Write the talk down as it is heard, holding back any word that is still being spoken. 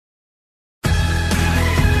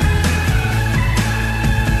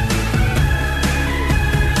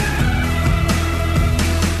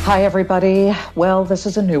Hi, everybody. Well, this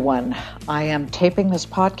is a new one. I am taping this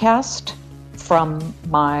podcast from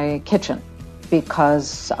my kitchen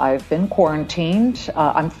because I've been quarantined.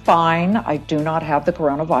 I'm fine. I do not have the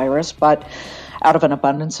coronavirus, but out of an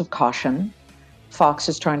abundance of caution, Fox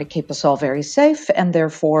is trying to keep us all very safe, and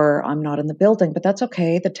therefore I'm not in the building. But that's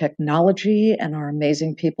okay. The technology and our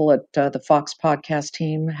amazing people at the Fox podcast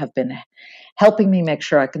team have been helping me make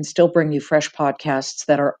sure I can still bring you fresh podcasts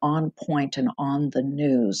that are on point and on the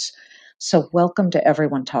news. So welcome to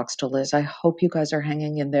Everyone Talks to Liz. I hope you guys are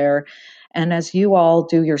hanging in there. And as you all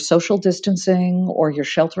do your social distancing or your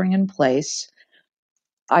sheltering in place,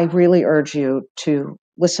 I really urge you to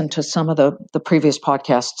listen to some of the previous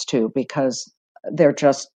podcasts too, because they're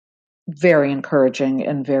just very encouraging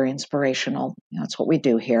and very inspirational. That's what we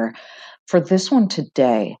do here. For this one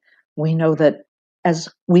today, we know that as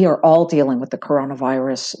we are all dealing with the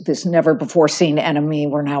coronavirus, this never before seen enemy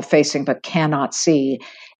we're now facing but cannot see,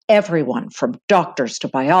 everyone from doctors to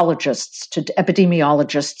biologists to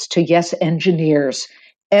epidemiologists to, yes, engineers,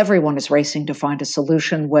 everyone is racing to find a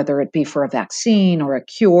solution, whether it be for a vaccine or a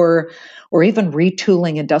cure, or even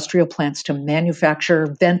retooling industrial plants to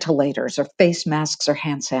manufacture ventilators or face masks or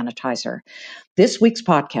hand sanitizer. This week's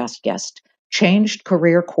podcast guest changed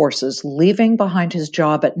career courses, leaving behind his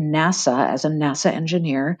job at NASA as a NASA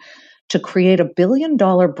engineer to create a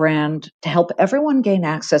billion-dollar brand to help everyone gain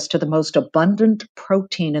access to the most abundant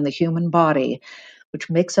protein in the human body, which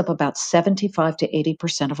makes up about 75 to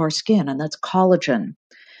 80% of our skin, and that's collagen.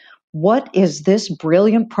 What is this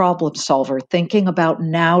brilliant problem solver thinking about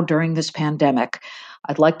now during this pandemic?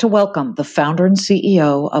 I'd like to welcome the founder and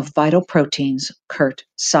CEO of Vital Proteins, Kurt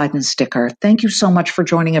Seidensticker. Thank you so much for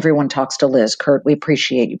joining Everyone Talks to Liz. Kurt, we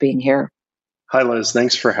appreciate you being here. Hi, Liz.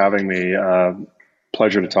 Thanks for having me.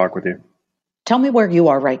 Pleasure to talk with you. Tell me where you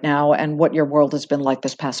are right now and what your world has been like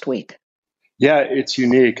this past week. Yeah, it's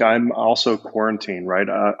unique. I'm also quarantined, right?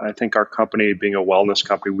 I think our company, being a wellness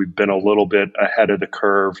company, we've been a little bit ahead of the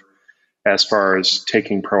curve as far as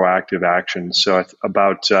taking proactive action. So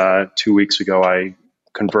about 2 weeks ago, I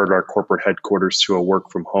converted our corporate headquarters to a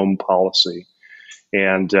work from home policy.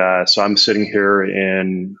 And so I'm sitting here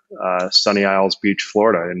in Sunny Isles Beach,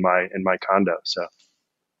 Florida, in my condo. So.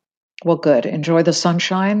 Well, good. Enjoy the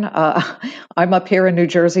sunshine. I'm up here in New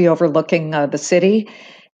Jersey overlooking the city,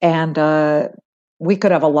 and we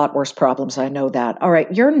could have a lot worse problems. I know that. All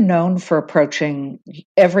right. You're known for approaching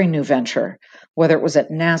every new venture, whether it was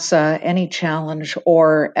at NASA, any challenge,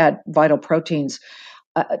 or at Vital Proteins,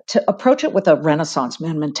 to approach it with a Renaissance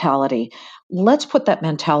man mentality. Let's put that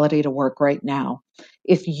mentality to work right now.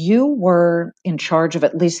 If you were in charge of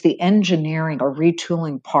at least the engineering or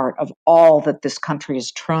retooling part of all that this country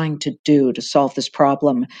is trying to do to solve this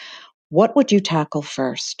problem, what would you tackle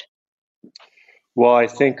first? Well, I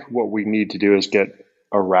think what we need to do is get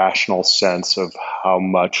a rational sense of how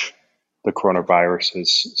much the coronavirus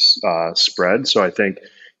has spread. So I think,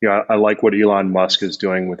 I like what Elon Musk is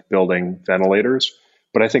doing with building ventilators,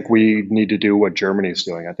 but I think we need to do what Germany's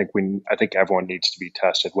doing. I think everyone needs to be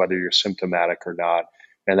tested, whether you're symptomatic or not,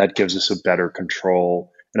 and that gives us a better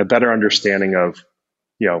control and a better understanding of,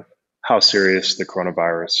 how serious the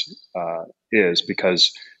coronavirus is,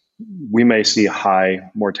 because we may see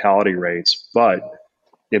high mortality rates, but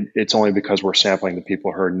it's only because we're sampling the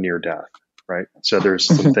people who are near death, right? So there's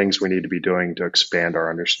some things we need to be doing to expand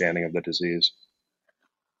our understanding of the disease.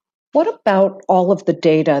 What about all of the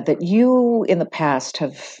data that you in the past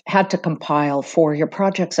have had to compile for your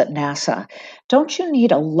projects at NASA? Don't you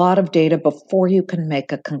need a lot of data before you can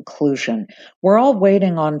make a conclusion? We're all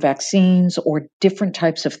waiting on vaccines or different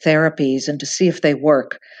types of therapies and to see if they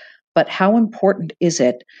work. But how important is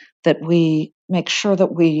it that we make sure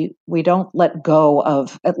that we don't let go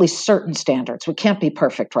of at least certain standards? We can't be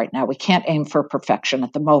perfect right now. We can't aim for perfection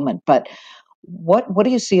at the moment. But what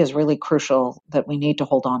do you see as really crucial that we need to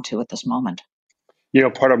hold on to at this moment?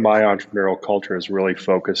 Part of my entrepreneurial culture is really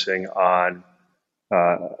focusing on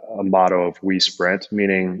a motto of "We Sprint,"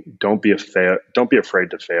 meaning don't be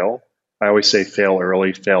afraid to fail. I always say fail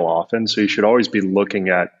early, fail often. So you should always be looking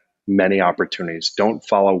at many opportunities. Don't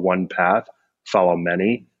follow one path, follow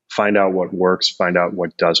many. Find out what works, find out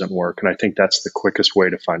what doesn't work. And I think that's the quickest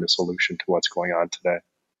way to find a solution to what's going on today.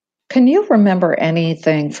 Can you remember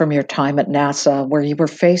anything from your time at NASA where you were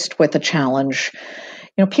faced with a challenge?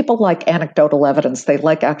 People like anecdotal evidence. They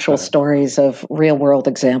like actual stories of real world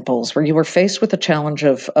examples where you were faced with a challenge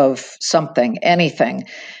of something, anything,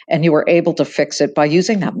 and you were able to fix it by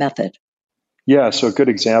using that method. Yeah, so a good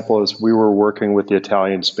example is we were working with the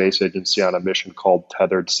Italian Space Agency on a mission called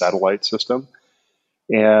Tethered Satellite System.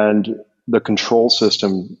 And the control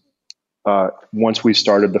system, once we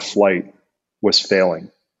started the flight, was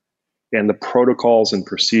failing. And the protocols and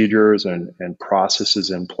procedures and processes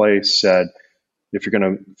in place said, if you're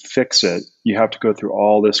going to fix it, you have to go through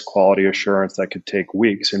all this quality assurance that could take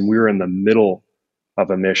weeks. And we were in the middle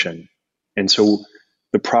of a mission. And so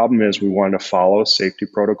the problem is we wanted to follow safety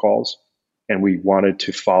protocols and we wanted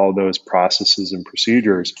to follow those processes and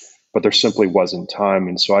procedures, but there simply wasn't time.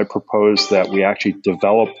 And so I proposed that we actually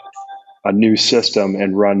develop a new system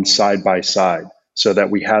and run side by side so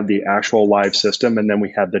that we had the actual live system and then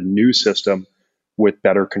we had the new system with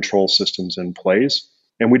better control systems in place.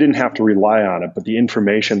 And we didn't have to rely on it, but the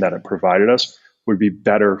information that it provided us would be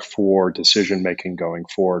better for decision making going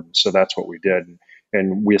forward. So that's what we did.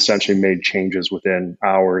 And we essentially made changes within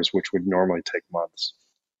hours, which would normally take months.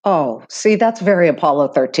 Oh, see, that's very Apollo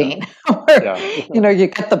 13. Where, Yeah. you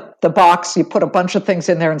get the box, you put a bunch of things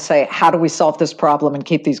in there and say, how do we solve this problem and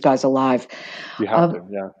keep these guys alive? You have to,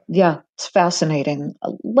 yeah. Yeah, it's fascinating.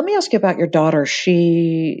 Let me ask you about your daughter.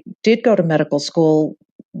 She did go to medical school.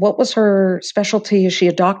 What was her specialty? Is she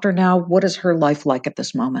a doctor now? What is her life like at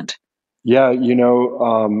this moment? Yeah,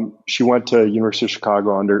 she went to University of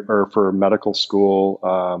Chicago for medical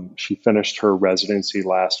school. She finished her residency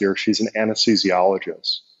last year. She's an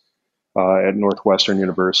anesthesiologist at Northwestern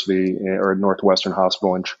University or Northwestern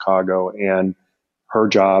Hospital in Chicago. And her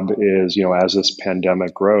job is, as this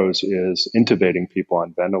pandemic grows, is intubating people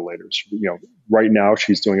on ventilators. Right now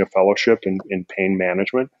she's doing a fellowship in pain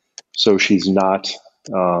management. So she's not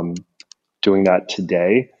doing that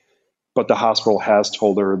today. But the hospital has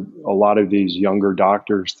told her a lot of these younger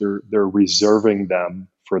doctors, they're reserving them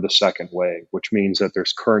for the second wave, which means that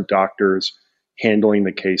there's current doctors handling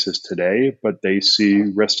the cases today, but they see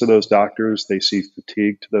risk to those doctors, they see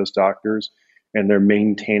fatigue to those doctors, and they're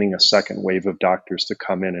maintaining a second wave of doctors to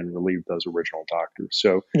come in and relieve those original doctors.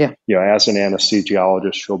 So, Yeah. As an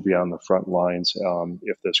anesthesiologist, she'll be on the front lines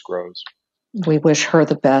if this grows. We wish her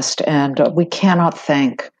the best, and we cannot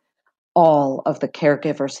thank all of the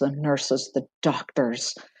caregivers, the nurses, the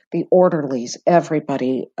doctors, the orderlies,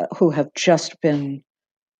 everybody who have just been,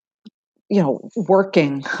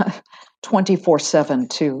 working 24/7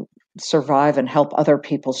 to survive and help other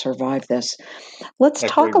people survive this. Let's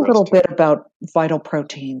talk a little bit about Vital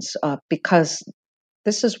Proteins because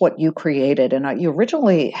this is what you created, and you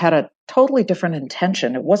originally had a totally different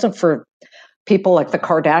intention. It wasn't for people like the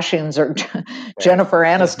Kardashians or Jennifer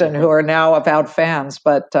Aniston, who are now avowed fans,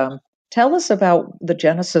 but tell us about the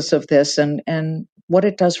genesis of this and what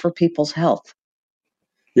it does for people's health.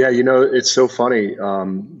 Yeah, it's so funny.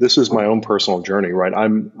 This is my own personal journey, right?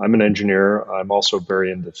 I'm an engineer. I'm also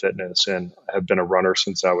very into fitness and have been a runner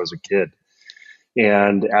since I was a kid.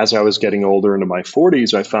 And as I was getting older into my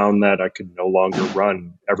 40s, I found that I could no longer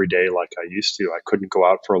run every day like I used to. I couldn't go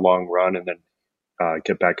out for a long run and then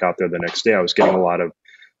get back out there the next day. I was getting a lot of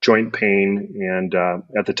joint pain. And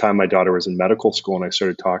at the time, my daughter was in medical school, and I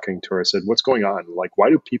started talking to her. I said, "What's going on? Like, why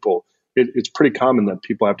do people?" It's pretty common that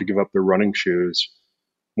people have to give up their running shoes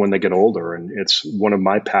when they get older, and it's one of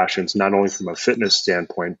my passions, not only from a fitness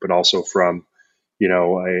standpoint, but also from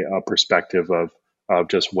a perspective of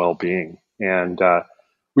just well-being. And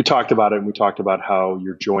we talked about it, and we talked about how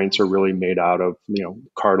your joints are really made out of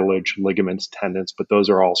cartilage, ligaments, tendons, but those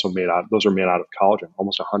are made out of collagen,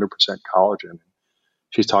 almost 100% collagen.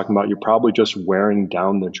 She's talking about you're probably just wearing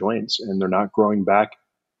down the joints, and they're not growing back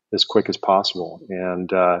as quick as possible. And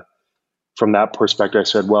from that perspective, I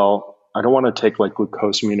said, well, I don't want to take like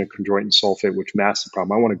glucosamine and chondroitin sulfate, which masks the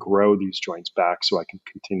problem. I want to grow these joints back so I can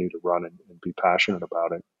continue to run and be passionate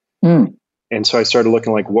about it. Mm. And so I started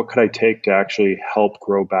looking like, what could I take to actually help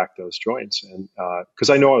grow back those joints? And because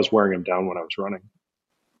I know I was wearing them down when I was running.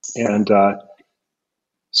 And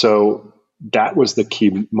so that was the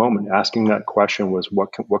key moment. Asking that question was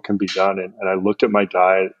what can be done? And I looked at my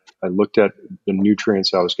diet. I looked at the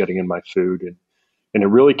nutrients I was getting in my food. And it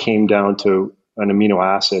really came down to an amino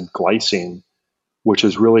acid, glycine, which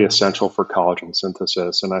is really essential for collagen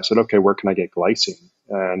synthesis. And I said, okay, where can I get glycine?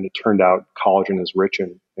 And it turned out collagen is rich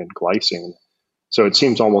in glycine. So it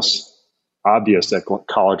seems almost obvious that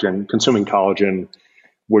consuming collagen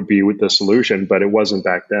would be the solution, but it wasn't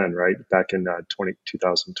back then, right? Back in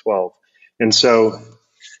 2012. And so,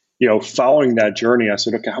 following that journey, I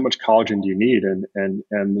said, okay, how much collagen do you need? And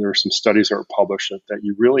there are some studies that were published that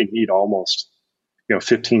you really need almost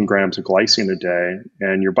 15 grams of glycine a day,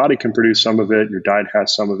 and your body can produce some of it. Your diet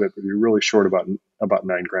has some of it, but you're really short about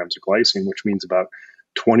 9 grams of glycine, which means about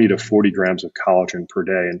 20 to 40 grams of collagen per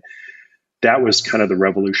day. And that was kind of the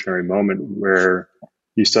revolutionary moment where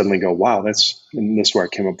you suddenly go, wow, and this is where I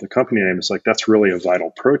came up with the company name. It's like, that's really a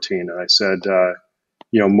vital protein. And I said,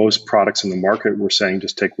 most products in the market were saying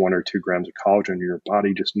just take 1 or 2 grams of collagen. Your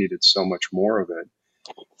body just needed so much more of it.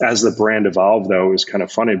 As the brand evolved, though, it was kind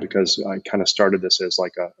of funny because I kind of started this as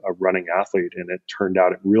like a running athlete, and it turned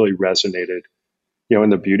out it really resonated, in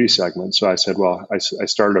the beauty segment. So I said, well, I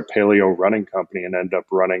started a paleo running company and ended up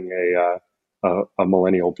running a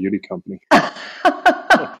millennial beauty company.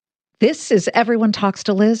 This is Everyone Talks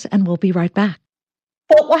to Liz, and we'll be right back.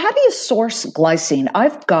 Well, how do you source glycine?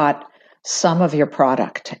 I've got some of your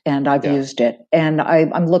product, and I've used it, and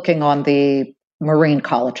I'm looking on the marine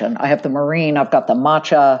collagen. I have the marine. I've got the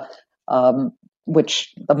matcha, the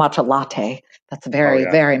matcha latte. That's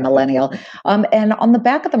very millennial. And on the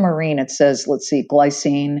back of the marine, it says, let's see,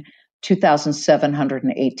 glycine,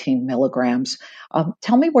 2,718 milligrams.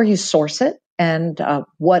 Tell me where you source it, and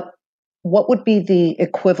what would be the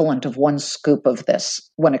equivalent of one scoop of this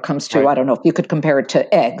when it comes to, I don't know if you could compare it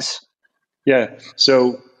to eggs. Yeah.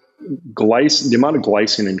 So the amount of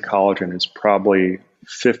glycine in collagen is probably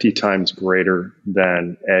 50 times greater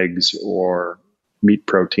than eggs or meat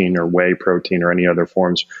protein or whey protein or any other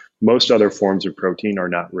forms. Most other forms of protein are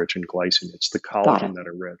not rich in glycine. It's the collagen that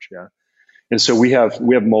are rich. Yeah. And so we have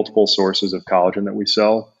multiple sources of collagen that we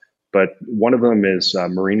sell, but one of them is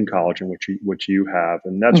marine collagen, which you have,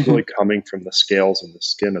 and that's really coming from the scales and the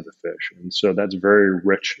skin of the fish. And so that's very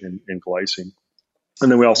rich in glycine.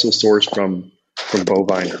 And then we also source from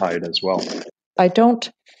bovine hide as well. I don't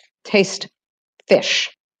taste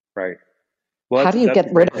fish. Right. Well, how do you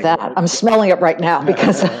get rid of that? I'm smelling it right now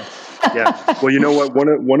because. Yeah. Well, you know what?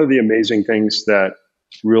 One of the amazing things that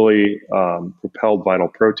really propelled Vital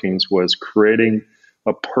Proteins was creating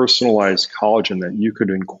a personalized collagen that you could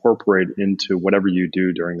incorporate into whatever you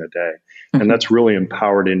do during the day. And that's really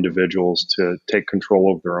empowered individuals to take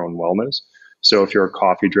control of their own wellness. So if you're a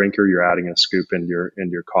coffee drinker, you're adding a scoop into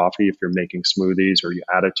your coffee. If you're making smoothies, or you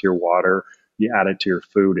add it to your water, you add it to your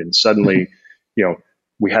food, and suddenly,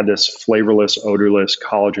 we had this flavorless, odorless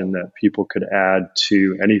collagen that people could add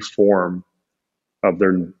to any form of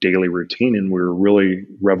their daily routine. And we were really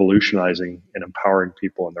revolutionizing and empowering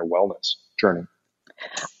people in their wellness journey.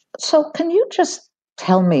 So can you just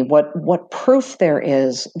tell me what proof there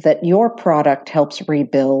is that your product helps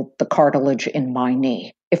rebuild the cartilage in my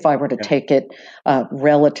knee if I were to take it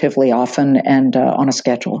relatively often and on a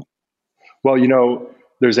schedule? Well,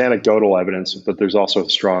 there's anecdotal evidence, but there's also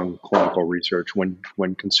strong clinical research.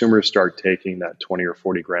 When consumers start taking that 20 or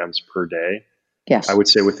 40 grams per day, I would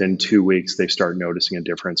say within 2 weeks, they start noticing a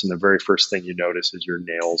difference. And the very first thing you notice is your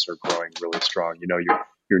nails are growing really strong.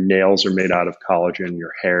 Your nails are made out of collagen,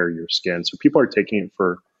 your hair, your skin. So people are taking it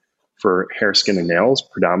for hair, skin, and nails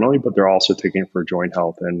predominantly, but they're also taking it for joint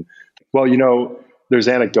health. And there's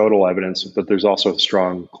anecdotal evidence, but there's also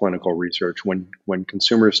strong clinical research. When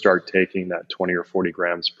consumers start taking that 20 or 40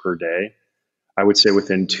 grams per day, I would say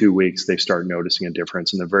within 2 weeks, they start noticing a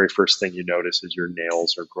difference. And the very first thing you notice is your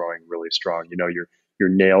nails are growing really strong. Your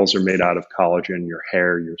nails are made out of collagen, your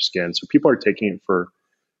hair, your skin. So people are taking it for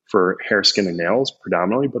hair, skin, and nails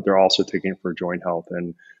predominantly, but they're also taking it for joint health.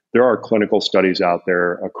 And there are clinical studies out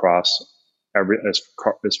there across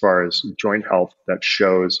as far as joint health that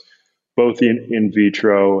shows both in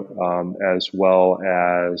vitro as well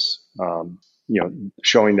as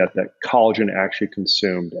showing that collagen actually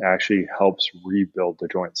consumed actually helps rebuild the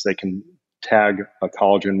joints. They can tag a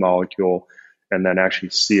collagen molecule and then actually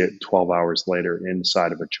see it 12 hours later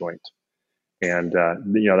inside of a joint. And,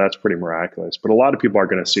 that's pretty miraculous. But a lot of people are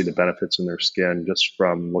going to see the benefits in their skin just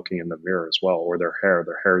from looking in the mirror as well, or their hair.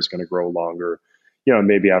 Their hair is going to grow longer.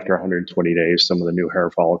 Maybe after 120 days, some of the new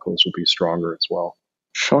hair follicles will be stronger as well.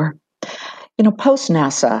 Sure. Post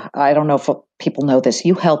NASA, I don't know if people know this,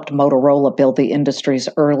 you helped Motorola build the industry's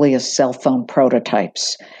earliest cell phone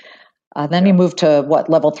prototypes. Then you moved to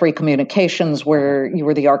level 3 communications, where you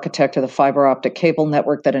were the architect of the fiber optic cable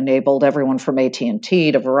network that enabled everyone from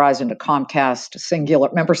AT&T to Verizon to Comcast to Singular.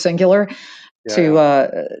 Remember Singular?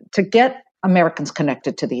 To get Americans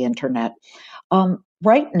connected to the internet.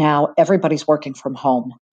 Right now, everybody's working from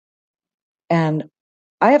home. And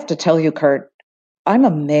I have to tell you, Kurt, I'm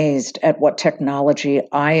amazed at what technology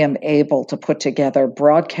I am able to put together,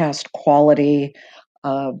 broadcast quality,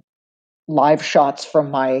 live shots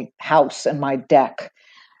from my house and my deck,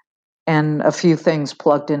 and a few things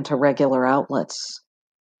plugged into regular outlets.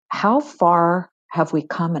 How far have we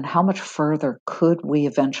come, and how much further could we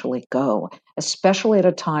eventually go, especially at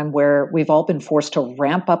a time where we've all been forced to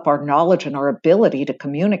ramp up our knowledge and our ability to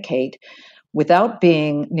communicate without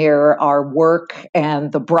being near our work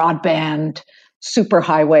and the broadband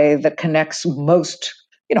superhighway that connects most,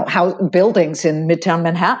 buildings in Midtown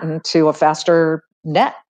Manhattan to a faster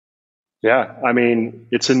net? Yeah, I mean,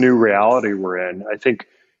 it's a new reality we're in. I think,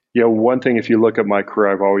 One thing, if you look at my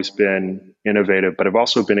career, I've always been innovative, but I've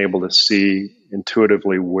also been able to see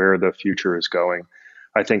intuitively where the future is going.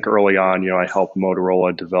 I think early on, I helped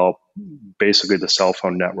Motorola develop basically the cell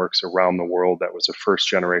phone networks around the world. That was the first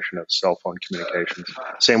generation of cell phone communications.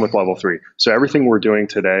 Same with level 3. So everything we're doing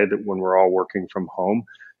today, that when we're all working from home,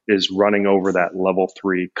 is running over that level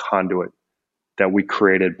 3 conduit that we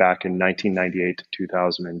created back in 1998 to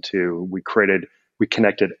 2002. We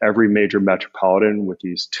connected every major metropolitan with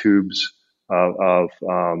these tubes of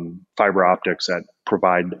fiber optics that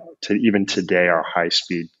provide to even today our high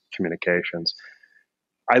speed communications.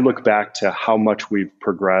 I look back to how much we've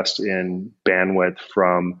progressed in bandwidth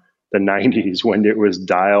from the 90s when it was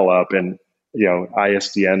dial up and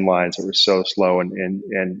ISDN lines that were so slow,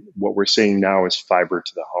 and what we're seeing now is fiber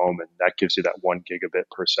to the home, and that gives you that 1 gigabit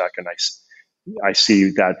per second. I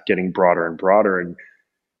see that getting broader and broader, and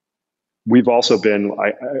we've also been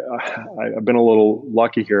I've been a little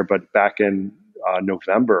lucky here, but back in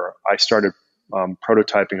November I started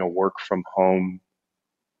prototyping a work from home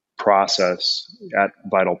process at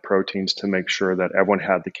Vital Proteins to make sure that everyone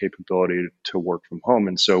had the capability to work from home.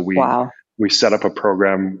 And so we set up a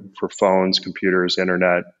program for phones, computers,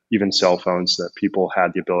 internet, even cell phones, that people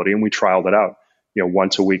had the ability, and we trialed it out.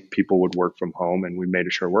 Once a week people would work from home, and we made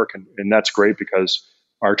it sure work. And that's great because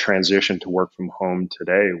our transition to work from home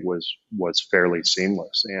today was fairly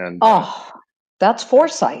seamless. And that's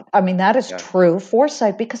foresight. I mean, that is true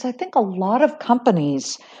foresight, because I think a lot of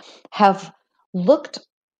companies have looked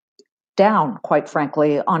down, quite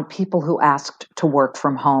frankly, on people who asked to work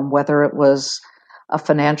from home, whether it was a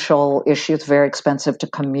financial issue. It's very expensive to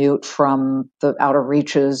commute from the outer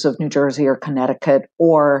reaches of New Jersey or Connecticut,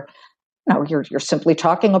 or you're simply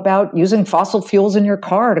talking about using fossil fuels in your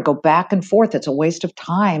car to go back and forth. It's a waste of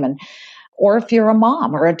time. Or if you're a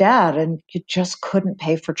mom or a dad and you just couldn't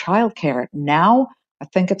pay for childcare. Now, I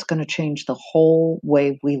think it's going to change the whole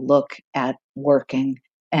way we look at working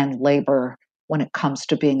and labor when it comes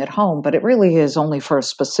to being at home. But it really is only for a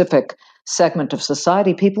specific segment of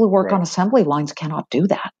society. People who work on assembly lines cannot do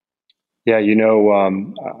that. Yeah,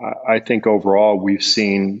 I think overall we've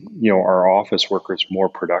seen, our office workers more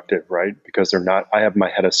productive, right? Because they're not, I have my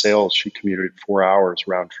head of sales, she commuted 4 hours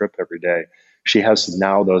round trip every day. She has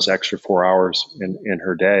now those extra 4 hours in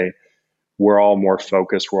her day. We're all more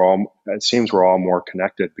focused. It seems we're all more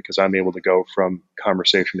connected because I'm able to go from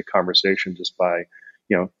conversation to conversation just by,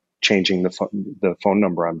 changing the phone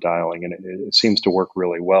number I'm dialing. And it seems to work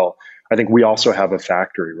really well. I think we also have a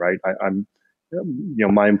factory, right? I'm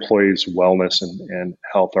my employees' wellness and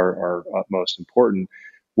health are utmost important.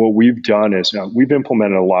 What we've done is we've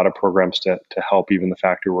implemented a lot of programs to help even the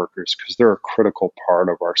factory workers, because they're a critical part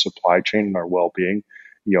of our supply chain and our well-being,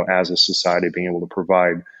 as a society, being able to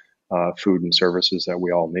provide food and services that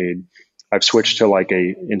we all need. I've switched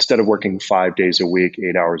to instead of working 5 days a week,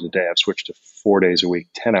 8 hours a day, I've switched to 4 days a week,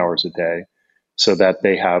 10 hours a day, so that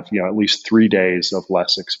they have, at least 3 days of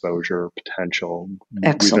less exposure potential.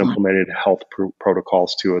 Excellent. We've implemented health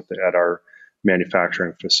protocols to it at our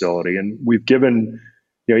manufacturing facility. And we've given,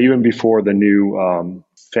 even before the new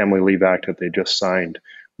Family Leave Act that they just signed,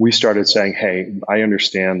 we started saying, hey, I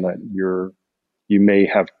understand that you may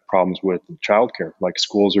have problems with childcare, like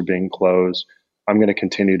schools are being closed. I'm going to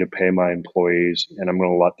continue to pay my employees, and I'm going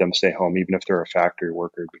to let them stay home, even if they're a factory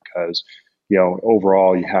worker, because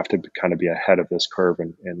overall, you have to kind of be ahead of this curve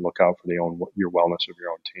and look out for your wellness of your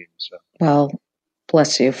own team. So, well,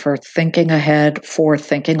 bless you for thinking ahead, for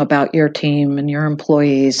thinking about your team and your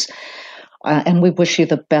employees. And we wish you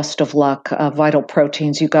the best of luck. Vital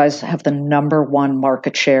Proteins, you guys have the #1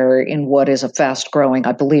 market share in what is a fast-growing,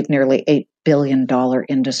 I believe, nearly $8 billion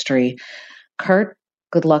industry. Kurt,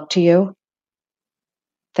 good luck to you.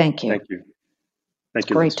 Thank you. Thank you. It's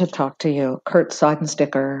great to talk to you. Kurt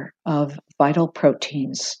Seidensticker of Vital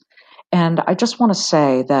Proteins. And I just want to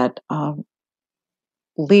say that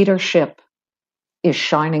leadership is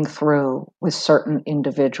shining through with certain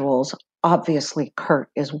individuals. Obviously, Kurt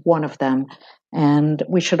is one of them. And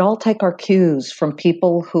we should all take our cues from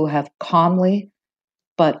people who have calmly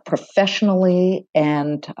but professionally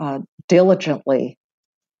and diligently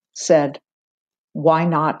said, why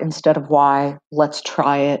not instead of why? Let's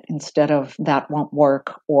try it instead of that won't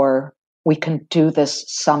work, or we can do this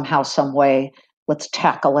somehow, some way. Let's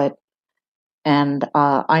tackle it. And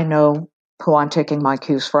I know who I'm taking my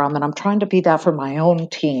cues from, and I'm trying to be that for my own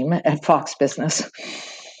team at Fox Business.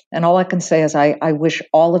 And all I can say is I wish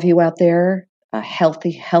all of you out there a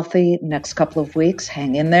healthy next couple of weeks.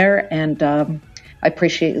 Hang in there. And I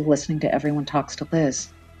appreciate you listening to Everyone Talks to Liz.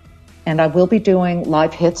 And I will be doing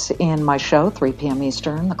live hits in my show, 3 p.m.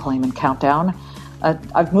 Eastern, the Claman Countdown.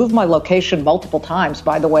 I've moved my location multiple times,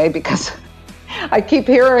 by the way, because I keep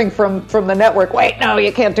hearing from the network, wait, no,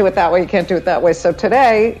 you can't do it that way, you can't do it that way. So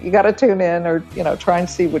today, you got to tune in or, try and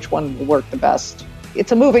see which one will work the best.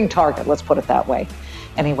 It's a moving target, let's put it that way.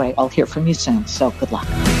 Anyway, I'll hear from you soon, so good luck.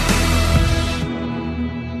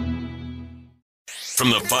 From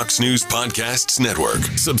the Fox News Podcasts Network,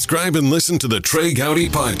 subscribe and listen to the Trey Gowdy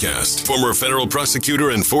Podcast. Former federal prosecutor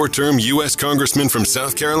and 4-term U.S. Congressman from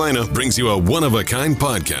South Carolina brings you a one-of-a-kind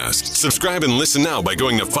podcast. Subscribe and listen now by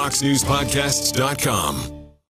going to foxnewspodcasts.com.